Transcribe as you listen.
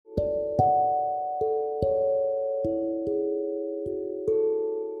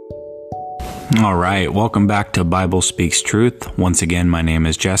All right, welcome back to Bible Speaks Truth. Once again, my name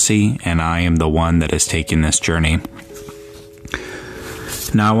is Jesse, and I am the one that is taking this journey.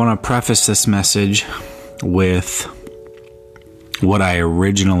 Now, I want to preface this message with what I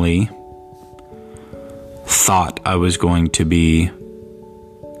originally thought I was going to be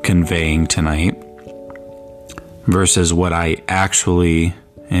conveying tonight versus what I actually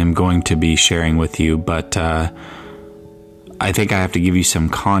am going to be sharing with you, but I think I have to give you some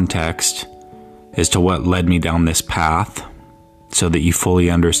context as to what led me down this path so that you fully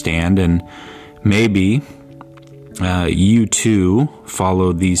understand, and maybe you too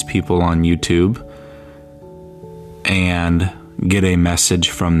follow these people on YouTube and get a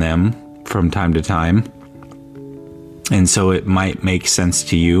message from them from time to time, and so it might make sense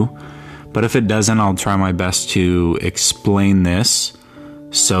to you. But if it doesn't, I'll try my best to explain this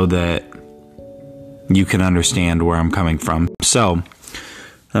so that you can understand where I'm coming from. So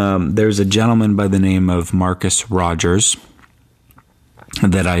there's a gentleman by the name of Marcus Rogers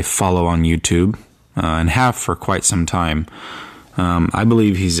that I follow on YouTube and have for quite some time. I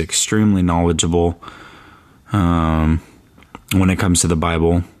believe he's extremely knowledgeable when it comes to the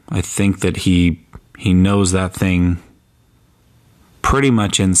Bible. I think that he knows that thing pretty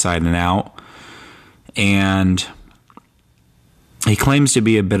much inside and out, and he claims to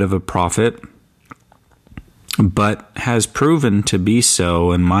be a bit of a prophet, but has proven to be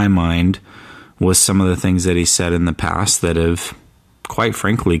so, in my mind, with some of the things that he said in the past that have, quite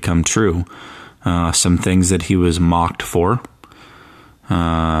frankly, come true. Some things that he was mocked for.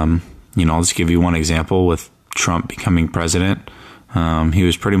 I'll just give you one example with Trump becoming president. He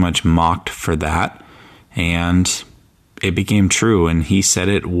was pretty much mocked for that, and it became true, and he said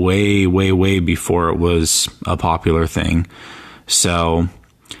it way, way, way before it was a popular thing. So,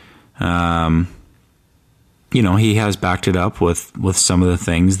 he has backed it up with some of the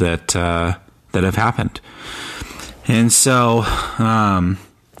things that have happened. And so,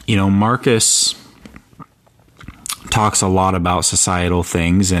 Marcus talks a lot about societal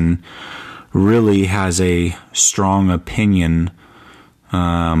things and really has a strong opinion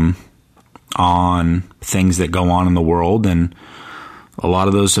on things that go on in the world. And a lot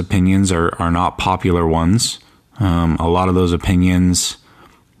of those opinions are not popular ones. A lot of those opinions,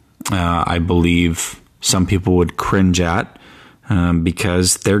 I believe, some people would cringe at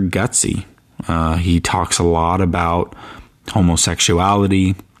because they're gutsy. He talks a lot about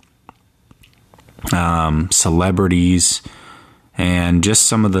homosexuality, celebrities, and just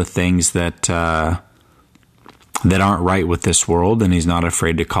some of the things that aren't right with this world, and he's not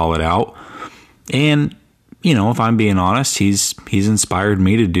afraid to call it out. And if I'm being honest, he's inspired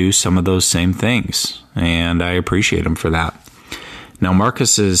me to do some of those same things, and I appreciate him for that. Now,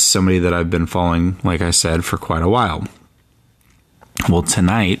 Marcus is somebody that I've been following, like I said, for quite a while. Well,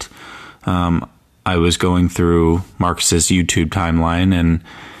 tonight, I was going through Marcus's YouTube timeline, and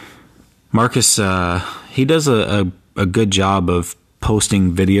Marcus, he does a good job of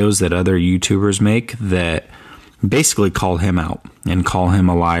posting videos that other YouTubers make that basically call him out and call him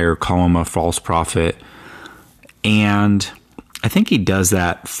a liar, call him a false prophet. And I think he does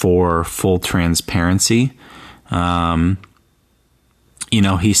that for full transparency.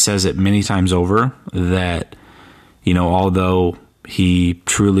 He says it many times over that, although he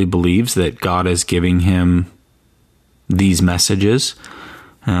truly believes that God is giving him these messages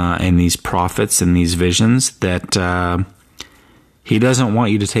and these prophets and these visions, that he doesn't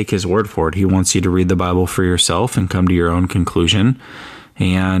want you to take his word for it. He wants you to read the Bible for yourself and come to your own conclusion.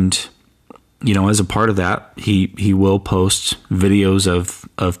 And, as a part of that, he will post videos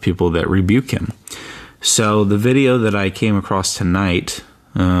of people that rebuke him. So the video that I came across tonight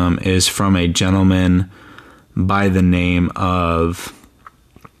is from a gentleman by the name of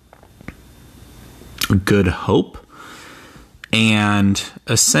Good Hope. And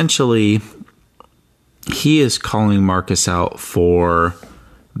essentially, he is calling Marcus out for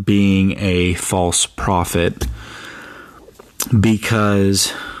being a false prophet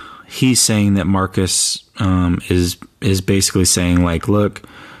because he's saying that Marcus is basically saying, like, look,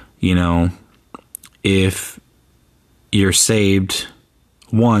 if you're saved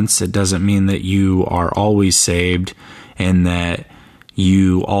once, it doesn't mean that you are always saved, and that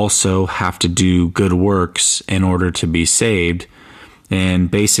you also have to do good works in order to be saved.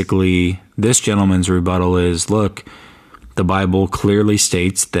 And basically, this gentleman's rebuttal is, look, the Bible clearly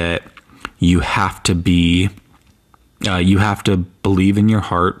states that you have to believe in your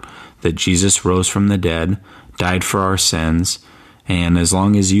heart that Jesus rose from the dead, died for our sins, and as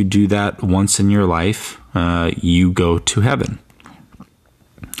long as you do that once in your life, you go to heaven.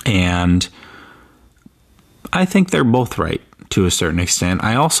 And I think they're both right, to a certain extent.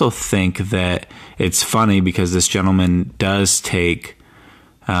 I also think that it's funny because this gentleman does take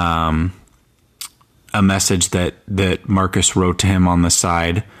a message that Marcus wrote to him on the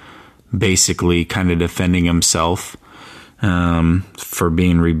side, basically kind of defending himself for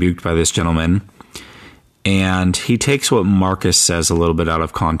being rebuked by this gentleman. And he takes what Marcus says a little bit out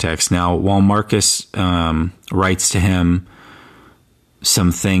of context. Now, while Marcus writes to him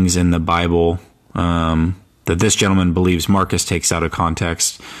some things in the Bible that this gentleman believes Marcus takes out of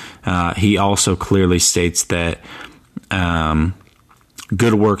context, he also clearly states that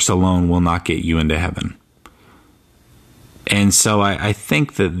good works alone will not get you into heaven. And so I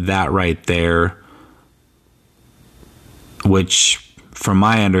think that right there, which from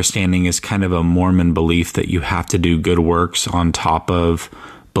my understanding is kind of a Mormon belief that you have to do good works on top of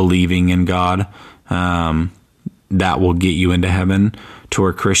believing in God, that will get you into heaven, to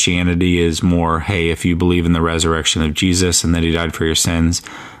where Christianity is more, hey, if you believe in the resurrection of Jesus and that he died for your sins,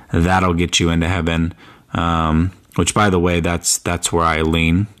 that'll get you into heaven. Which, by the way, that's where I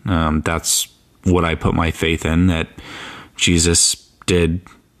lean. That's what I put my faith in, that Jesus did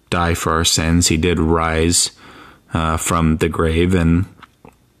die for our sins. He did rise from the grave, and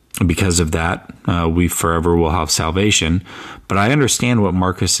because of that, we forever will have salvation. But I understand what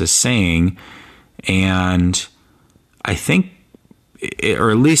Marcus is saying, and I think, or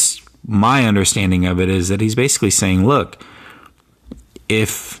at least my understanding of it, is that he's basically saying, look,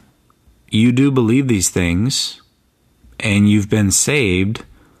 if you do believe these things and you've been saved,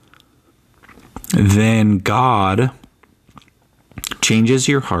 then God changes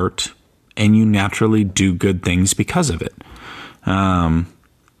your heart and you naturally do good things because of it.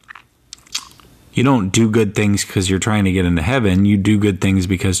 You don't do good things because you're trying to get into heaven. You do good things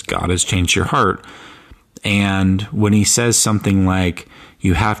because God has changed your heart. And when he says something like,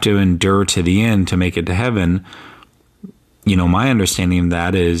 you have to endure to the end to make it to heaven, my understanding of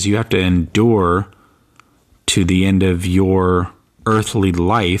that is you have to endure to the end of your earthly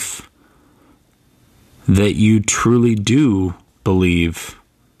life, that you truly do believe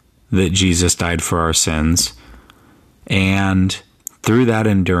that Jesus died for our sins. And through that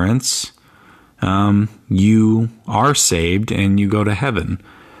endurance, you are saved and you go to heaven.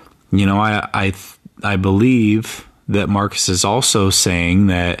 I believe that Marcus is also saying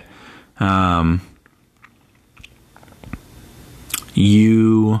that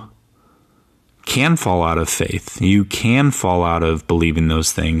you can fall out of faith. You can fall out of believing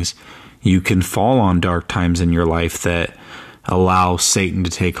those things. You can fall on dark times in your life that allow Satan to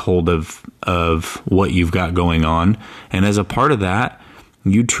take hold of what you've got going on. And as a part of that,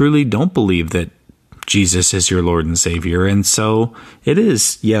 you truly don't believe that Jesus is your Lord and Savior. And so it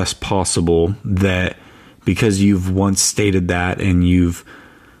is, yes, possible that because you've once stated that and you've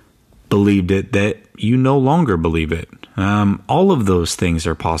believed it, that you no longer believe it. All of those things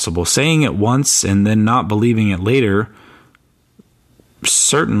are possible. Saying it once and then not believing it later,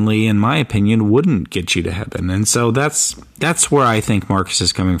 certainly, in my opinion, wouldn't get you to heaven. And so that's where I think Marcus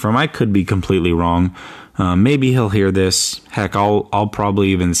is coming from. I could be completely wrong. Maybe he'll hear this. Heck, I'll probably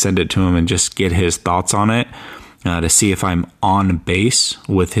even send it to him and just get his thoughts on it to see if I'm on base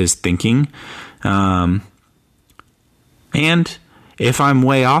with his thinking. And if I'm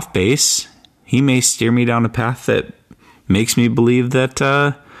way off base, he may steer me down a path that makes me believe that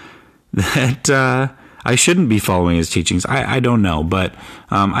I shouldn't be following his teachings. I don't know, but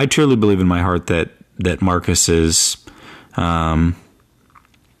I truly believe in my heart that Marcus is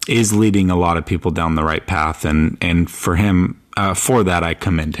leading a lot of people down the right path, and for him, for that, I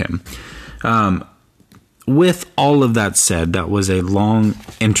commend him. With all of that said, that was a long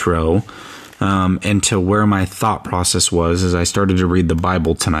intro into where my thought process was as I started to read the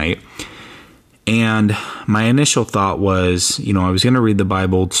Bible tonight. And my initial thought was, I was going to read the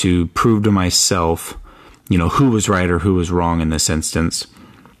Bible to prove to myself, who was right or who was wrong in this instance.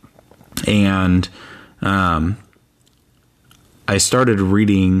 And I started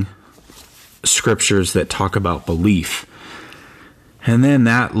reading scriptures that talk about belief. And then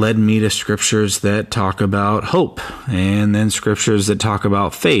that led me to scriptures that talk about hope, and then scriptures that talk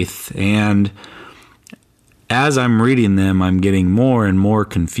about faith. And as I'm reading them, I'm getting more and more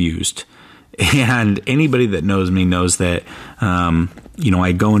confused. And anybody that knows me knows that,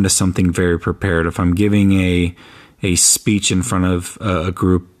 I go into something very prepared. If I'm giving a speech in front of a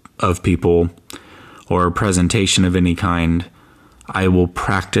group of people or a presentation of any kind, I will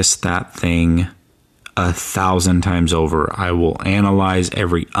practice that thing 1,000 times over. I will analyze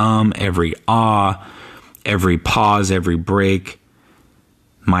every every ah, every pause, every break,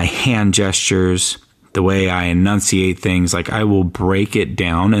 my hand gestures, the way I enunciate things. Like, I will break it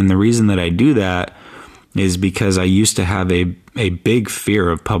down. And the reason that I do that is because I used to have a big fear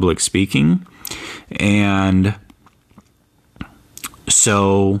of public speaking. And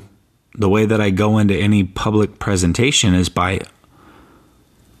so the way that I go into any public presentation is by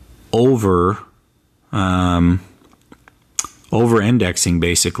over-indexing,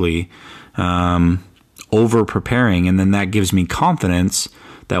 basically, over-preparing. And then that gives me confidence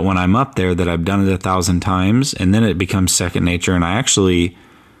that when I'm up there that I've done it 1,000 times, and then it becomes second nature. And I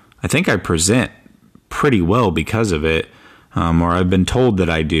think I present pretty well because of it, or I've been told that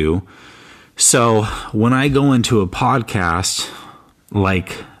I do. So when I go into a podcast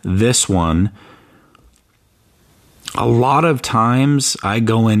like this one, a lot of times I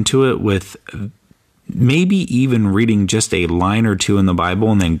go into it with maybe even reading just a line or two in the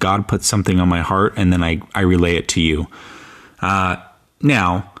Bible, and then God puts something on my heart, and then I relay it to you.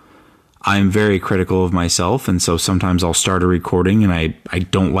 Now, I'm very critical of myself, and so sometimes I'll start a recording and I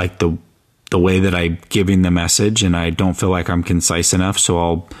don't like the way that I'm giving the message, and I don't feel like I'm concise enough, so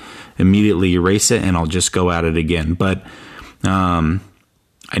I'll immediately erase it and I'll just go at it again. But I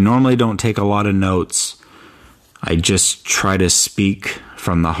normally don't take a lot of notes. I just try to speak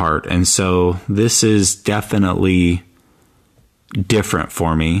from the heart. And so this is definitely different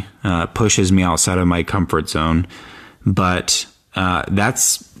for me. It pushes me outside of my comfort zone. But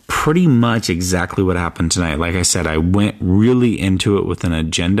that's pretty much exactly what happened tonight. Like I said, I went really into it with an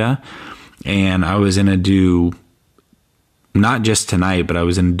agenda, and I was going to do not just tonight, but I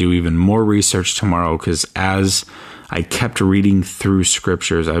was going to do even more research tomorrow, because as I kept reading through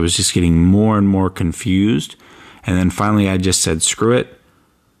scriptures, I was just getting more and more confused. And then finally I just said, screw it.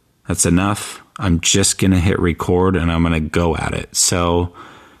 That's enough. I'm just going to hit record and I'm going to go at it. So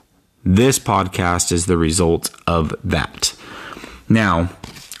this podcast is the result of that. Now,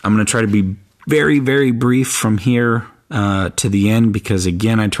 I'm going to try to be very, very brief from here to the end, because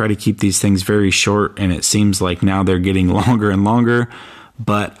again, I try to keep these things very short, and it seems like now they're getting longer and longer,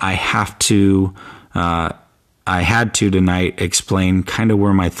 but I had to tonight explain kind of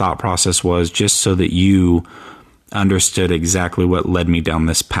where my thought process was, just so that you understood exactly what led me down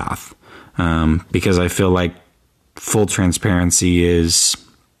this path. Because I feel like full transparency is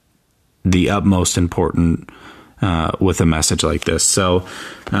the utmost important with a message like this. So,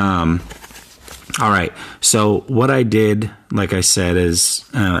 all right. So what I did, like I said, is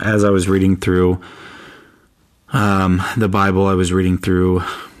as I was reading through the Bible, I was reading through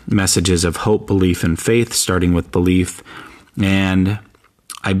messages of hope, belief, and faith, starting with belief. And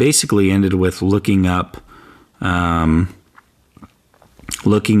I basically ended with looking up the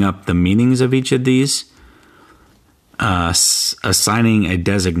meanings of each of these, assigning a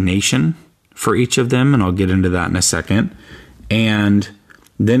designation for each of them, and I'll get into that in a second, and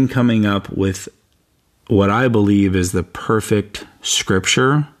then coming up with what I believe is the perfect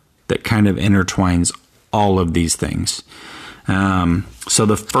scripture that kind of intertwines all of these things. So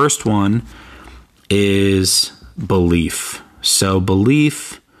the first one is belief. So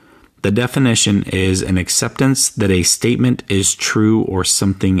belief, the definition is an acceptance that a statement is true or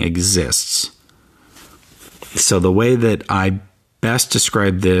something exists. So the way that I best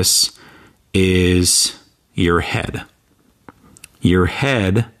describe this is your head. Your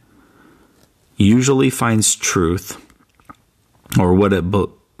head usually finds truth, or what it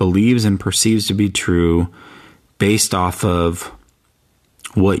believes and perceives to be true, based off of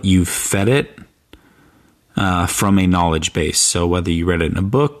what you've fed it from a knowledge base. So whether you read it in a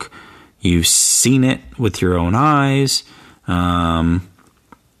book, you've seen it with your own eyes,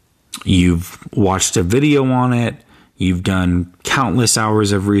 you've watched a video on it, you've done countless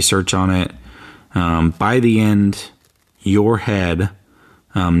hours of research on it. By the end, your head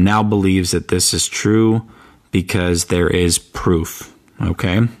now believes that this is true because there is proof.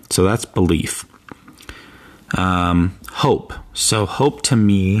 Okay, so that's belief. Hope. So hope to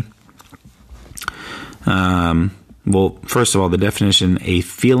me, well, first of all, the definition, a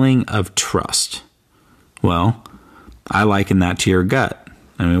feeling of trust. Well, I liken that to your gut.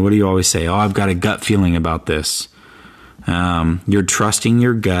 I mean, what do you always say? Oh, I've got a gut feeling about this. You're trusting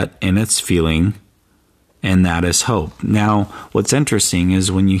your gut in its feeling, and that is hope. Now, what's interesting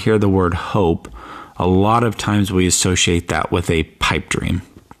is when you hear the word hope, a lot of times we associate that with a pipe dream.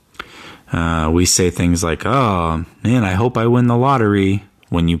 We say things like, oh, man, I hope I win the lottery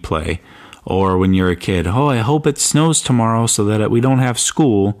when you play. Or when you're a kid, oh, I hope it snows tomorrow so that we don't have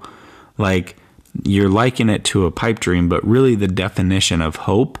school. Like, you're likening it to a pipe dream, but really the definition of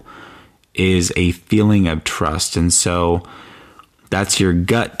hope is a feeling of trust. And so that's your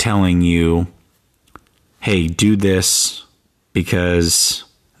gut telling you, hey, do this because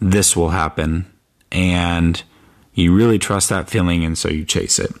this will happen. And You really trust that feeling, and so you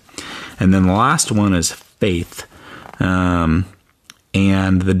chase it. And then the last one is faith. And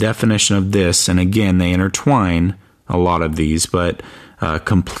the definition of this, and again, they intertwine a lot of these, but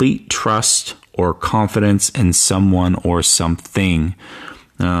complete trust or confidence in someone or something.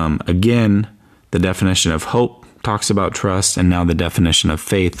 Again, the definition of hope talks about trust, and now the definition of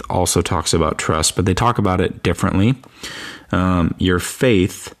faith also talks about trust, but they talk about it differently. Your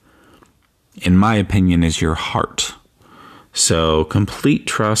faith, in my opinion, is your heart. So complete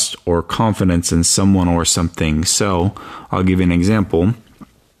trust or confidence in someone or something. So I'll give you an example.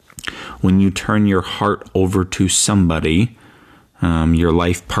 When you turn your heart over to somebody, your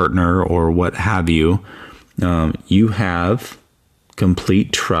life partner or what have you, you have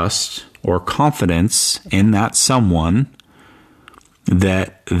complete trust or confidence in that someone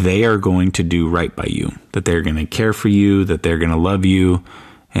that they are going to do right by you, that they're going to care for you, that they're going to love you,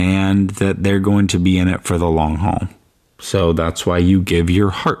 and that they're going to be in it for the long haul. So that's why you give your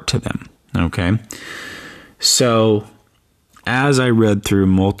heart to them, okay? So as I read through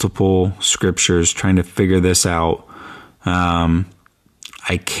multiple scriptures trying to figure this out,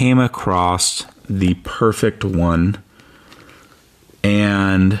 I came across the perfect one,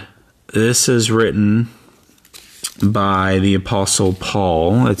 and this is written by the Apostle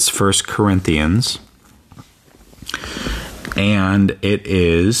Paul. It's 1 Corinthians, and it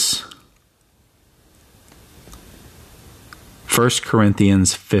is 1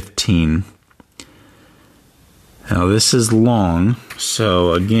 Corinthians 15. Now this is long,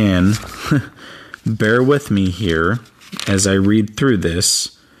 so again, bear with me here as I read through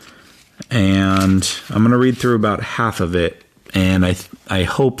this, and I'm going to read through about half of it, and I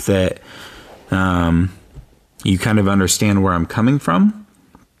hope that you kind of understand where I'm coming from,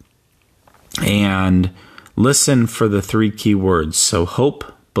 and listen for the 3 key words. So hope,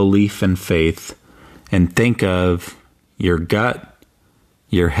 belief, and faith, and think of your gut,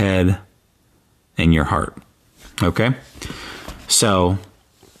 your head, and your heart. Okay? So,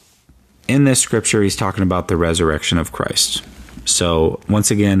 in this scripture, he's talking about the resurrection of Christ. So,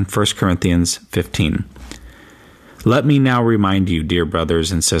 once again, 1 Corinthians 15. Let me now remind you, dear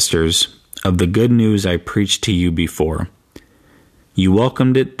brothers and sisters, of the good news I preached to you before. You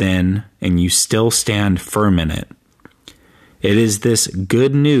welcomed it then, and you still stand firm in it. It is this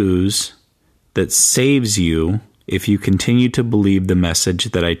good news that saves you if you continue to believe the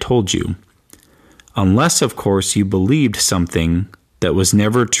message that I told you. Unless, of course, you believed something that was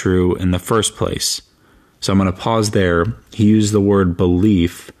never true in the first place. So I'm going to pause there. He used the word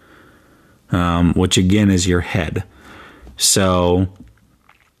belief, which again is your head. So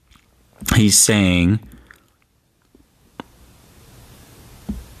he's saying,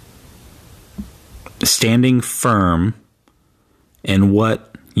 standing firm in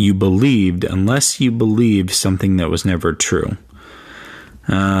what you believed, unless you believed something that was never true.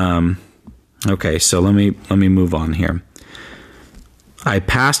 Okay, so let me move on here. I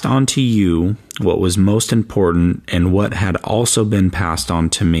passed on to you what was most important and what had also been passed on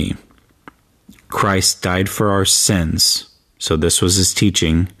to me. Christ died for our sins. So this was his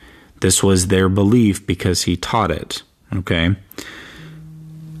teaching. This was their belief because he taught it. Okay?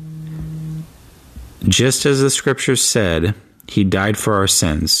 Just as the scriptures said, he died for our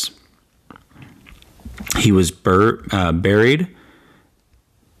sins. He was buried,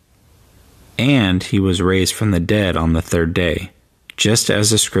 and he was raised from the dead on the 3rd day, just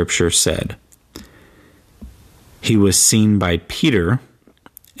as the scripture said. He was seen by Peter,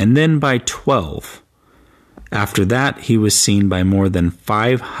 and then by 12. After that, he was seen by more than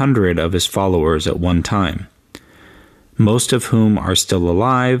 500 of his followers at one time, most of whom are still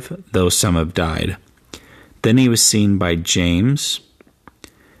alive, though some have died. Then he was seen by James,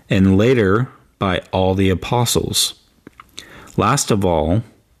 and later by all the apostles. Last of all,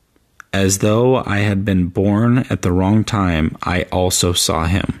 as though I had been born at the wrong time, I also saw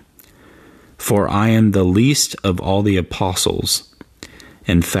him. For I am the least of all the apostles.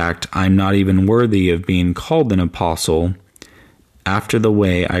 In fact, I'm not even worthy of being called an apostle after the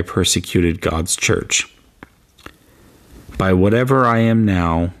way I persecuted God's church. By whatever I am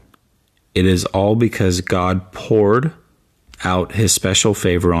now, it is all because God poured out his special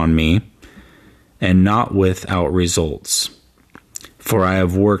favor on me, and not without results. For I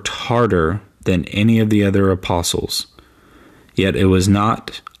have worked harder than any of the other apostles. Yet it was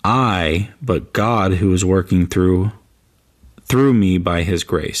not I, but God who was working through me by his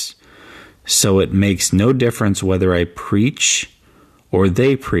grace. So it makes no difference whether I preach or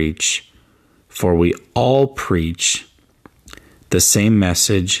they preach, for we all preach the same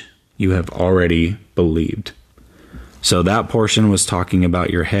message you have already believed. So that portion was talking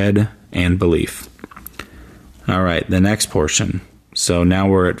about your head and belief. All right, the next portion. So now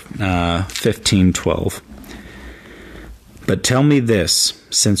we're at 15:12. But tell me this,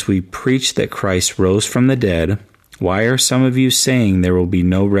 since we preach that Christ rose from the dead, why are some of you saying there will be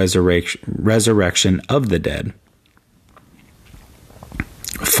no resurrection of the dead?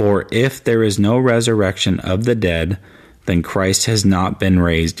 For if there is no resurrection of the dead, then Christ has not been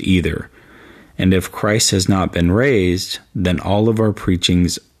raised either. And if Christ has not been raised, then all of our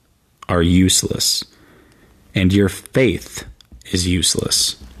preachings are useless, and your faith is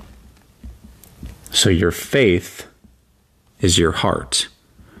useless. So your faith is your heart.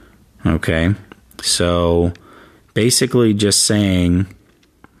 Okay? So basically just saying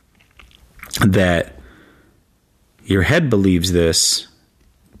that your head believes this,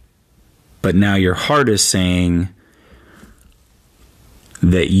 but now your heart is saying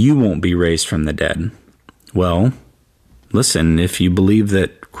that you won't be raised from the dead. Well, listen, if you believe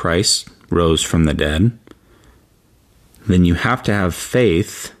that Christ rose from the dead, then you have to have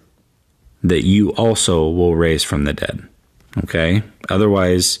faith that you also will raise from the dead. Okay?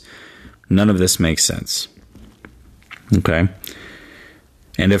 Otherwise, none of this makes sense. Okay?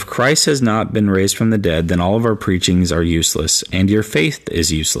 And if Christ has not been raised from the dead, then all of our preachings are useless, and your faith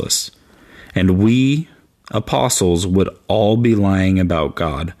is useless. And we, apostles, would all be lying about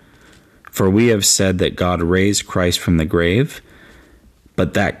God. For we have said that God raised Christ from the grave,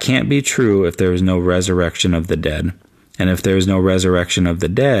 but that can't be true if there is no resurrection of the dead. And if there is no resurrection of the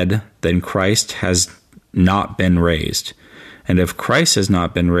dead, then Christ has not been raised. And if Christ has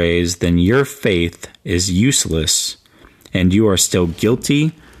not been raised, then your faith is useless, and you are still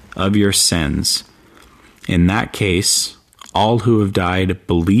guilty of your sins. In that case, all who have died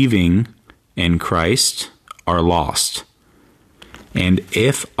believing in Christ are lost. And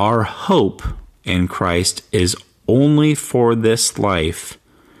if our hope in Christ is only for this life,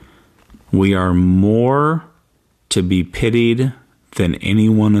 we are more to be pitied than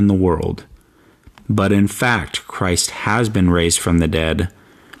anyone in the world. But in fact, Christ has been raised from the dead.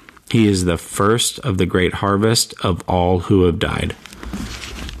 He is the first of the great harvest of all who have died.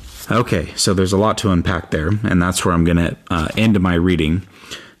 Okay, so there's a lot to unpack there, and that's where I'm going to end my reading.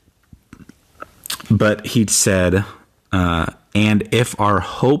 But he said, and if our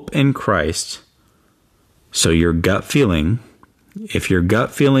hope in Christ, so your gut feeling, if your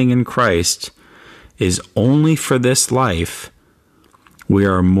gut feeling in Christ is only for this life, we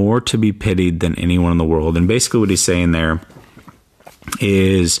are more to be pitied than anyone in the world. And basically what he's saying there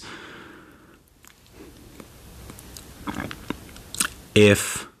is,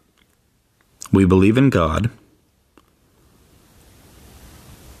 if we believe in God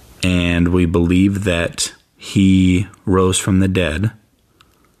and we believe that he rose from the dead,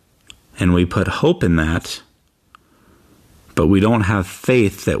 and we put hope in that, but we don't have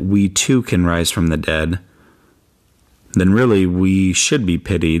faith that we too can rise from the dead, then really we should be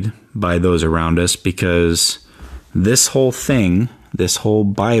pitied by those around us, because this whole thing, this whole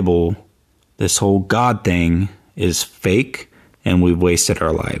Bible, this whole God thing is fake, and we've wasted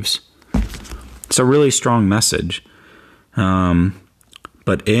our lives. It's a really strong message.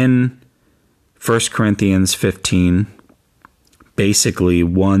 But in 1 Corinthians 15, basically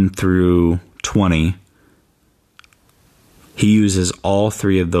 1 through 20, he uses all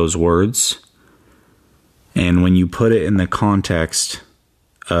three of those words. And when you put it in the context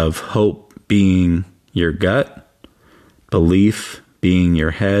of hope being your gut, belief being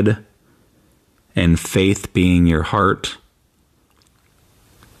your head, and faith being your heart,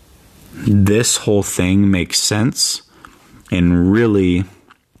 this whole thing makes sense. And really,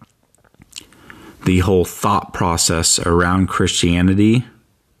 the whole thought process around Christianity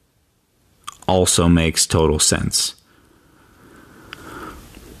also makes total sense.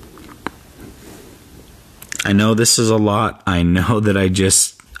 I know this is a lot. I know that I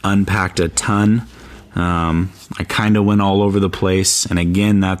just unpacked a ton. I kind of went all over the place. And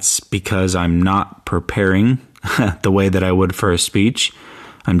again, that's because I'm not preparing the way that I would for a speech.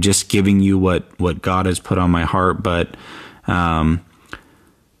 I'm just giving you what God has put on my heart. But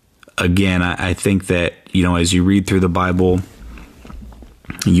again, I think that, as you read through the Bible,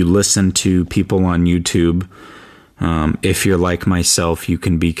 you listen to people on YouTube, if you're like myself, you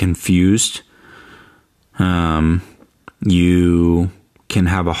can be confused. You can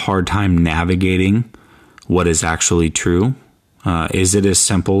have a hard time navigating what is actually true. Is it as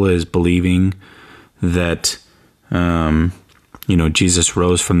simple as believing that, Jesus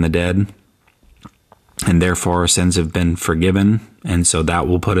rose from the dead, and therefore our sins have been forgiven, and so that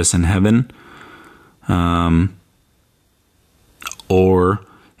will put us in heaven? Or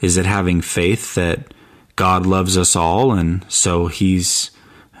is it having faith that God loves us all, and so he's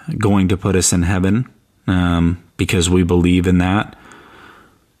going to put us in heaven? because we believe in that?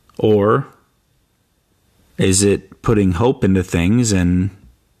 Or is it putting hope into things and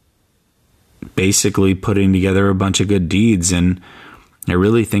basically putting together a bunch of good deeds? And I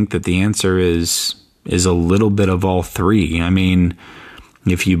really think that the answer is a little bit of all three. I mean,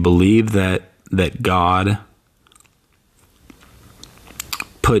 if you believe that God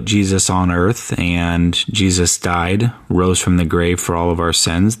put Jesus on earth and Jesus died, rose from the grave for all of our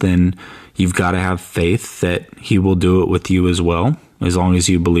sins, then you've got to have faith that he will do it with you as well, as long as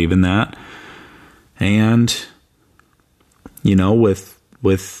you believe in that. And,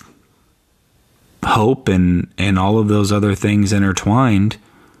 with hope and all of those other things intertwined,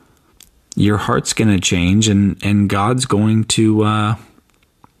 your heart's going to change, and God's going to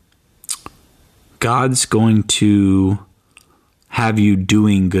have you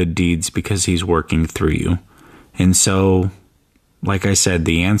doing good deeds because he's working through you. And so, like I said,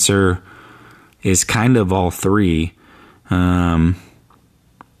 the answer is kind of all three.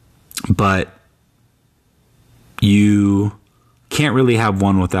 But you can't really have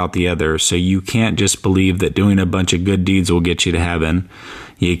one without the other. So you can't just believe that doing a bunch of good deeds will get you to heaven.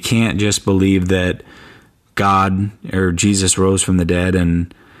 You can't just believe that God or Jesus rose from the dead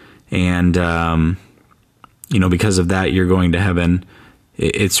and because of that you're going to heaven.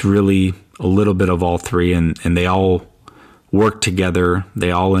 It's really a little bit of all three, and they all work together.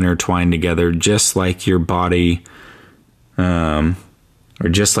 They all intertwine together, just like your body, or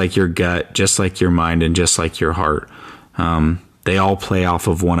just like your gut, just like your mind, and just like your heart. They all play off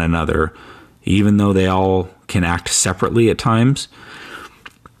of one another, even though they all can act separately at times.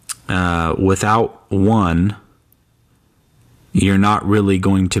 Without one, you're not really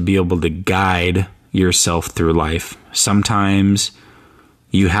going to be able to guide yourself through life. Sometimes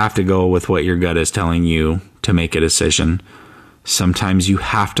you have to go with what your gut is telling you to make a decision. Sometimes you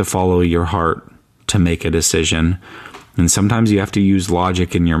have to follow your heart to make a decision. And sometimes you have to use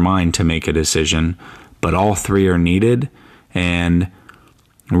logic in your mind to make a decision. But all three are needed, and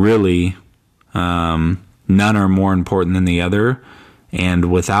really none are more important than the other.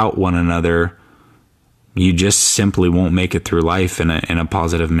 And without one another, you just simply won't make it through life in a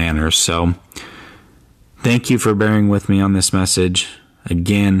positive manner. So thank you for bearing with me on this message.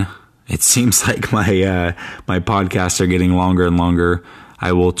 Again, it seems like my podcasts are getting longer and longer.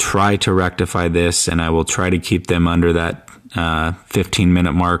 I will try to rectify this, and I will try to keep them under that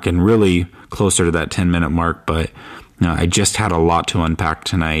 15-minute mark and really closer to that 10-minute mark. But I just had a lot to unpack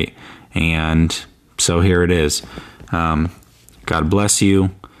tonight, and so here it is. God bless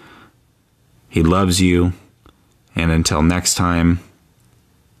you. He loves you. And until next time,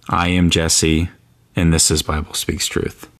 I am Jesse, and this is Bible Speaks Truth.